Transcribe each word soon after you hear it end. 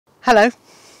Hello,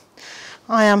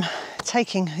 I am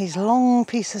taking these long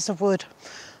pieces of wood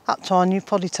up to our new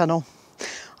polytunnel.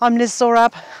 I'm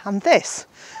Zorab and this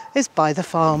is Byther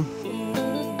Farm.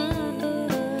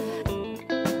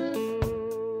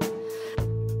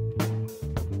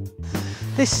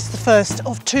 This is the first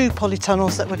of two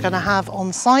polytunnels that we're going to have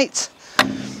on site.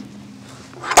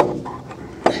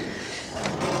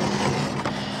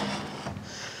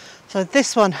 So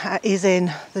this one is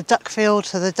in the duck field,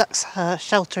 so the ducks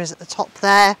shelter is at the top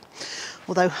there,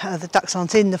 although the ducks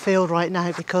aren't in the field right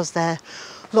now because they're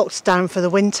locked down for the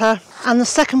winter. And the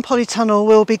second polytunnel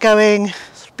will be going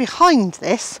behind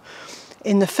this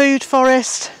in the food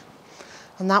forest,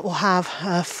 and that will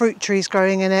have fruit trees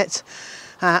growing in it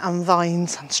and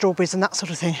vines and strawberries and that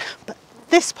sort of thing. But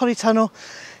this polytunnel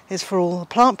is for all the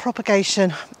plant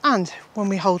propagation, and when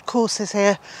we hold courses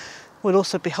here we'll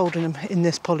also be holding them in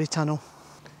this polytunnel.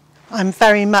 I'm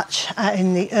very much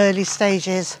in the early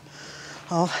stages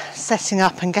of setting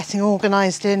up and getting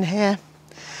organised in here.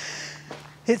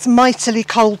 It's mightily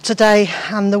cold today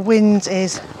and the wind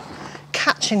is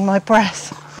catching my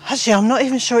breath. Actually, I'm not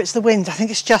even sure it's the wind, I think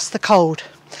it's just the cold.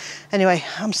 Anyway,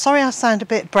 I'm sorry I sound a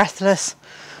bit breathless.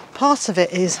 Part of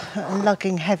it is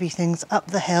lugging heavy things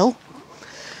up the hill,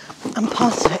 and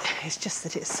part of it is just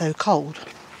that it's so cold.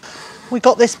 We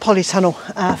got this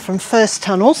polytunnel from First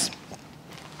Tunnels.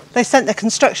 They sent their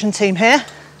construction team here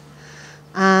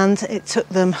and it took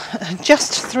them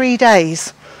just 3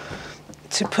 days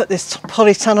to put this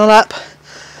polytunnel up,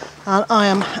 and I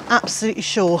am absolutely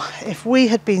sure if we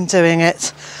had been doing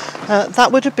it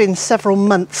that would have been several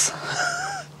months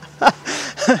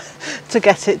to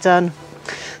get it done.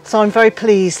 So I'm very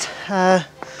pleased that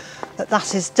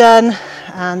that is done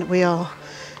and we are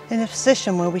in a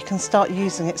position where we can start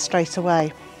using it straight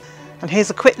away. And here's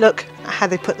a quick look at how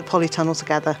they put the polytunnel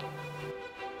together.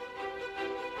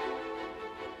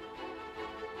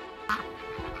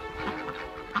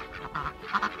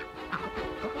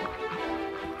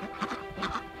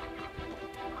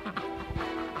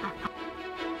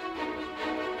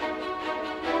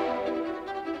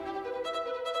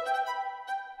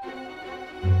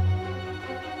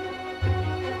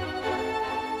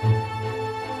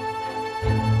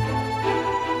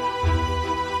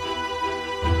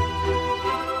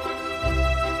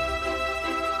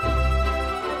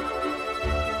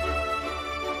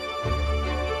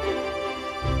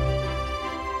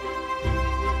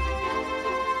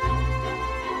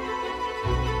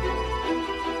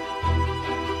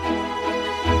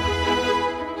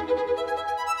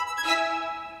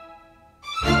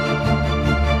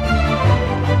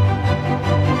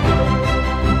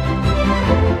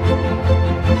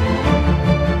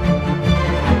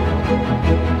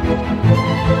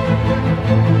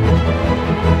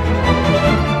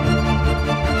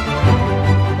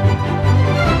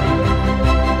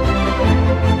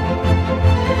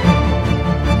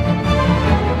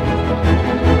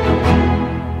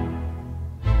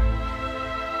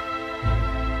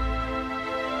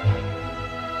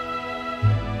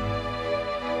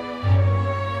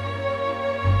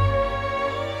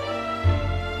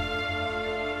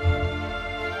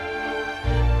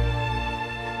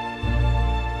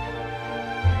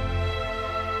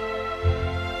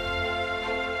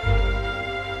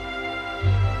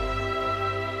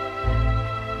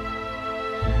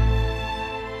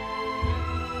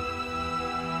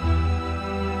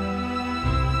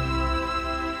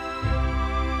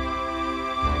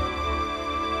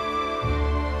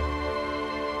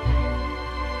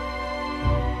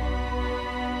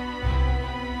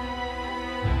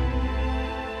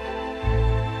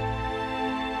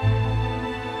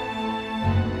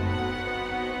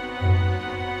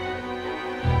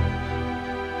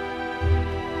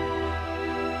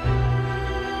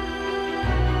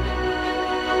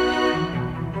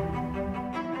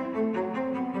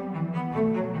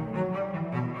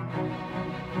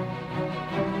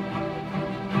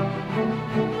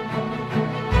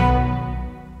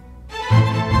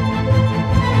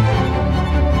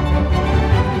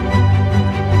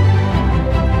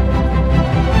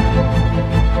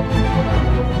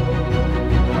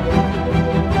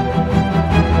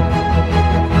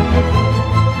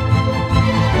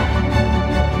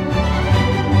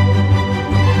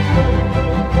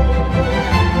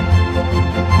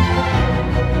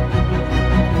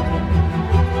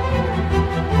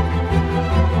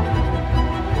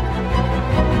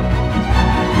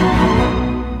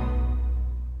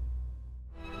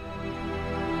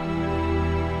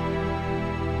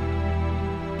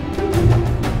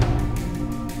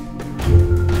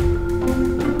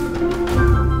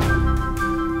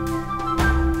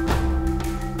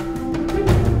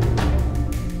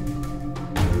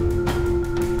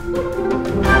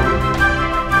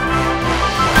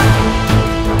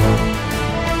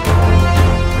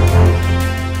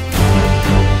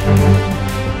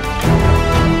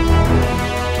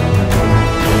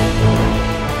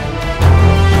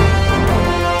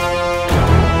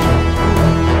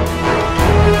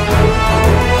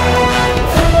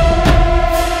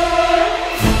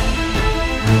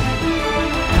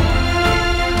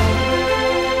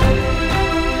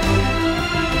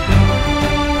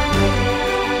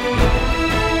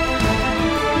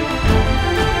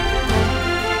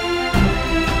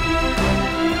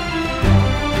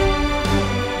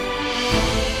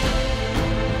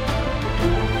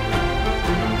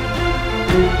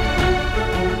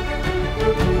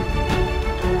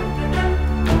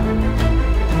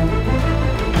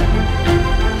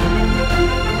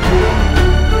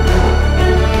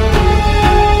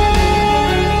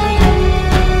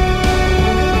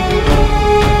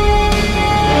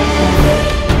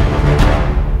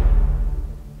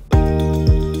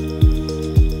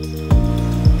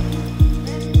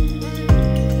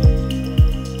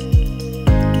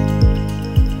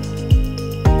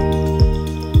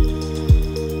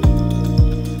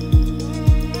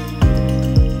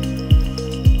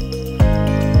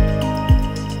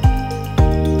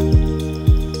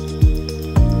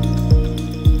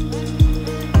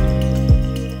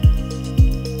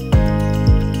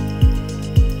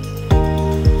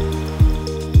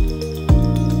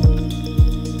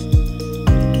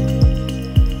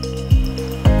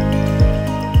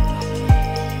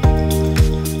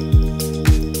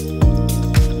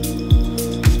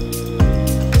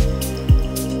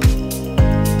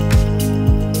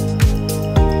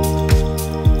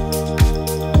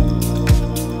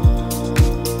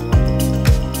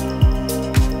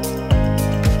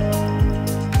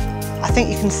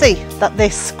 think you can see that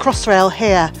this crossrail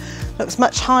here looks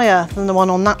much higher than the one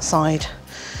on that side.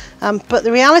 But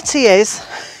the reality is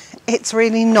it's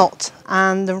really not.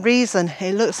 And the reason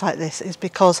it looks like this is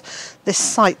because this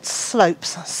site slopes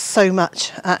so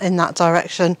much in that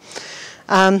direction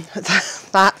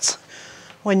that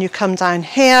when you come down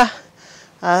here,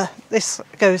 this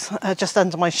goes just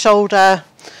under my shoulder,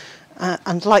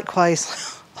 and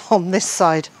likewise on this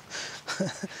side.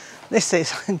 This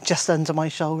is just under my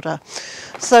shoulder.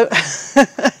 So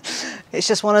it's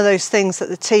just one of those things that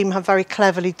the team have very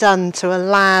cleverly done to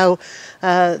allow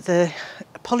the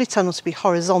polytunnel to be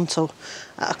horizontal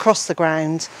across the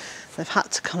ground. They've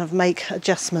had to kind of make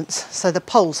adjustments. So the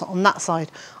poles on that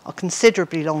side are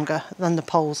considerably longer than the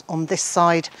poles on this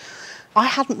side. I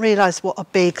hadn't realised what a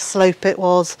big slope it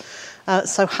was,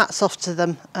 so hats off to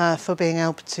them for being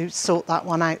able to sort that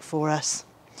one out for us.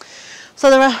 So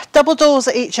there are double doors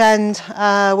at each end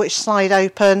which slide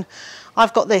open.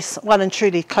 I've got this well and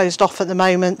truly closed off at the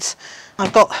moment.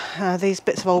 I've got these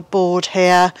bits of old board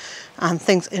here and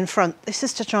things in front. This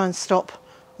is to try and stop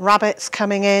rabbits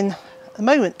coming in at the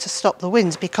moment, to stop the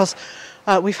winds, because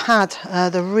we've had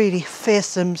the really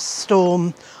fearsome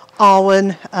storm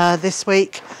Arwen this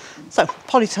week. So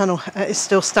Polytunnel is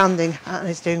still standing and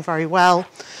is doing very well.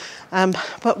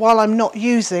 But while I'm not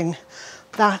using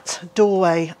that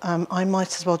doorway, I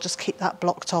might as well just keep that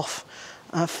blocked off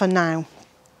for now.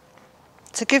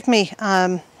 To give me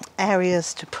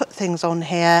areas to put things on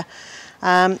here,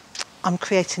 I'm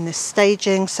creating this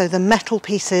staging. So the metal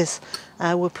pieces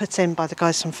were put in by the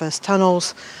guys from First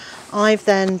Tunnels. I've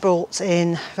then brought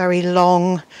in very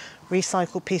long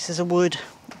recycled pieces of wood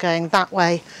going that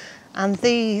way. And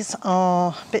these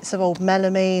are bits of old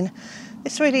melamine.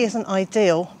 This really isn't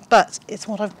ideal, but it's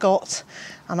what I've got,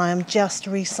 and I am just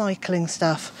recycling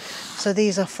stuff. So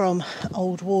these are from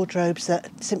old wardrobes that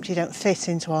simply don't fit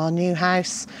into our new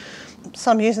house.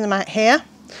 So I'm using them out here,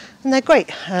 and they're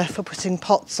great for putting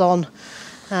pots on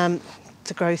to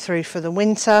grow through for the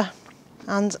winter.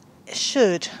 And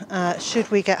should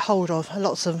we get hold of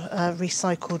lots of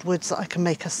recycled woods that I can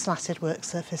make a slatted work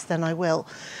surface, then I will.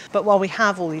 But while we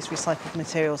have all these recycled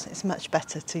materials, it's much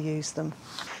better to use them.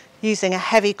 Using a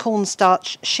heavy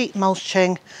cornstarch sheet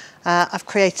mulching, I've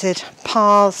created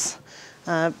paths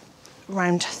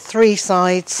around 3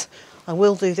 sides. I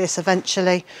will do this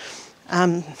eventually.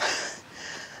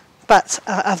 But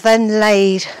I've then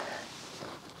laid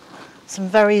some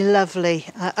very lovely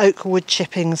oak wood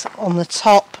chippings on the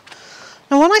top.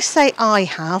 Now when I say I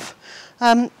have,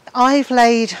 I've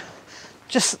laid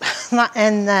just that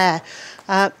end there.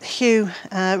 Hugh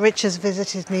Richards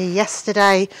visited me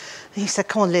yesterday. He said,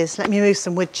 come on Liz, let me move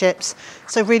some wood chips.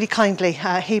 So really kindly,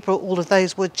 he brought all of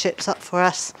those wood chips up for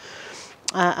us.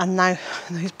 And now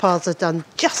those paths are done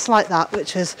just like that,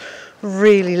 which is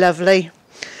really lovely.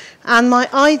 And my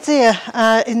idea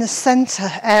in the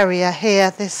centre area here,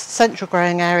 this central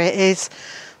growing area, is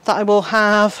that I will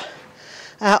have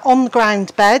on the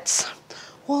ground beds.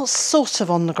 Well, sort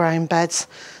of on the ground beds.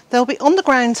 They'll be on the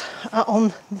ground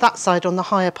on that side, on the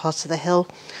higher part of the hill.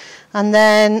 And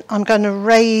then I'm going to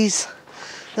raise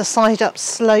the side up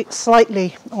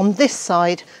slightly on this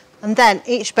side. And then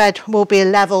each bed will be a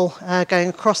level going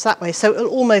across that way. So it'll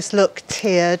almost look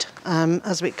tiered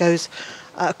as it goes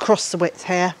across the width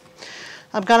here.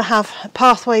 I'm going to have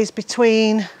pathways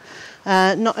between,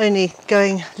 not only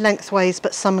going lengthways,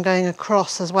 but some going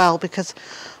across as well, because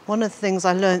one of the things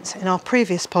I learnt in our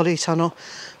previous polytunnel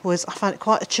was I found it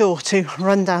quite a chore to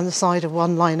run down the side of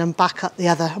one line and back up the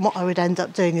other. And what I would end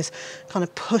up doing is kind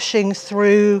of pushing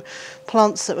through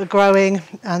plants that were growing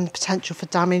and potential for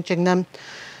damaging them.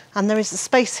 And there is the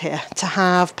space here to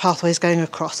have pathways going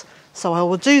across. So I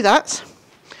will do that.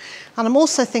 And I'm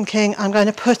also thinking I'm going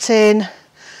to put in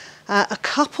a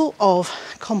couple of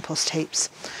compost heaps.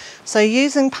 So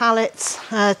using pallets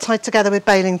tied together with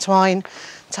baling twine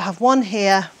to have one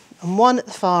here and one at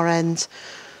the far end.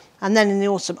 And then in the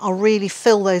autumn, I'll really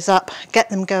fill those up, get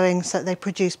them going so that they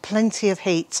produce plenty of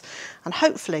heat. And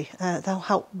hopefully they'll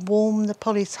help warm the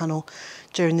polytunnel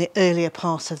during the earlier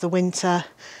part of the winter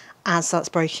as that's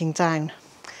breaking down.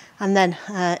 And then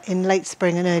in late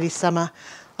spring and early summer,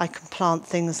 I can plant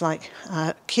things like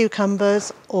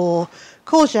cucumbers or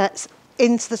courgettes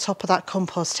into the top of that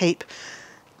compost heap.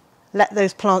 Let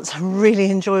those plants really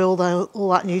enjoy all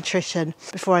that nutrition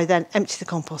before I then empty the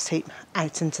compost heap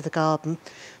out into the garden,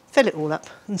 fill it all up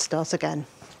and start again.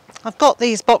 I've got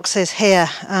these boxes here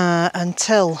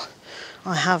until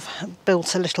I have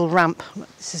built a little ramp.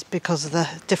 This is because of the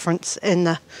difference in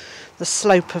the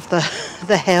slope of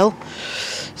the hill.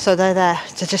 So they're there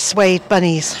to dissuade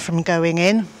bunnies from going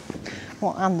in,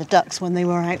 and the ducks when they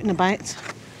were out and about.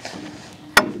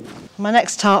 My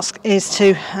next task is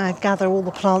to gather all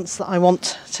the plants that I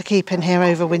want to keep in here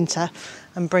over winter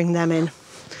and bring them in.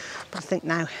 But I think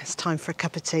now it's time for a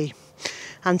cup of tea.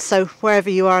 And so wherever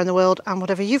you are in the world and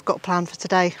whatever you've got planned for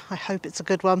today, I hope it's a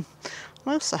good one.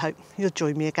 I also hope you'll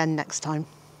join me again next time.